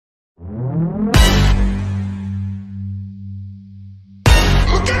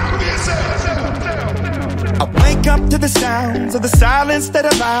I wake up to the sounds of the silence that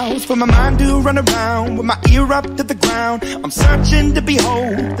allows for my mind to run around with my ear up to the ground. I'm searching to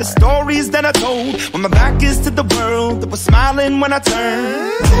behold the stories that I told when my back is to the world that was smiling when I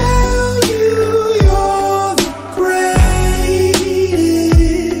turned. Tell you you're the greatest,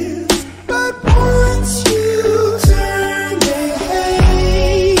 but once you turn they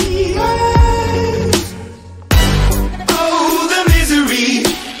hate us. Oh, the misery.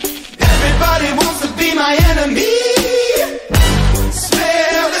 Everybody wants to be my enemy.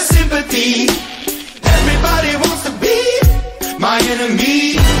 Smell the sympathy. Everybody wants to be my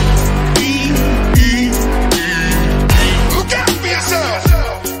enemy. Look out for yourself.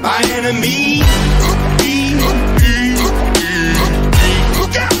 My enemy.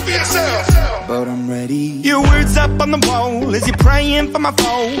 Look out for yourself. But I'm ready. Your words up on the wall as you're praying for my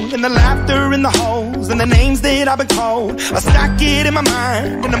phone, and the laughter in the holes and the names that I've been called. I stack it in my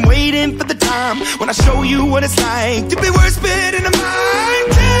mind and I'm waiting for the time when I show you what it's like to be worse fit in the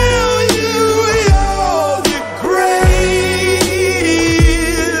mind. Tell you you're the greatest,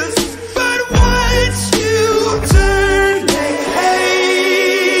 but once you turn they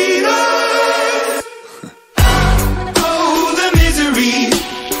hate us. Oh, the misery.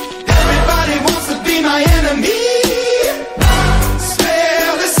 Everybody wants to be my enemy.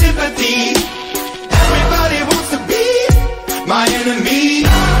 Smell the sympathy. Everybody wants to be my enemy.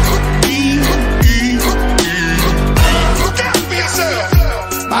 Look out for yourself.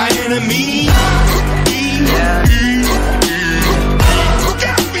 My enemy. Look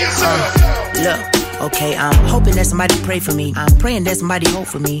out for yourself. Look, okay, I'm hoping that somebody pray for me. I'm praying that somebody hope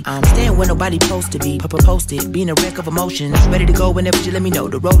for me. I'm staying where nobody supposed to be. Posted, being a wreck of emotions. Ready to go whenever you let me know.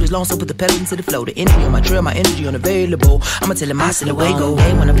 The road is long, so put the pedal into the flow. The energy on my trail, my energy unavailable. I'ma tell him I still away go.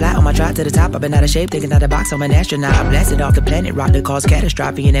 Hey, when I fly on my drive to the top, I've been out of shape, thinking out the box. I'm an astronaut. I blasted off the planet, rock that caused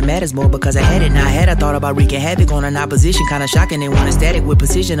catastrophe, and it matters more because I had it. Now I had, I thought about wreaking havoc on an opposition, kinda shocking. They want a static with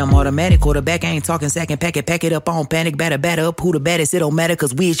precision. I'm automatic, quarterback. I ain't talking second, pack it up on panic, batter up. Who the baddest? It don't matter,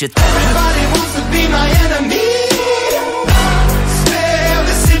 cause we is just. Everybody wants to be my enemy. Smell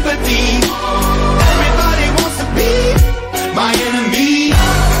the sympathy.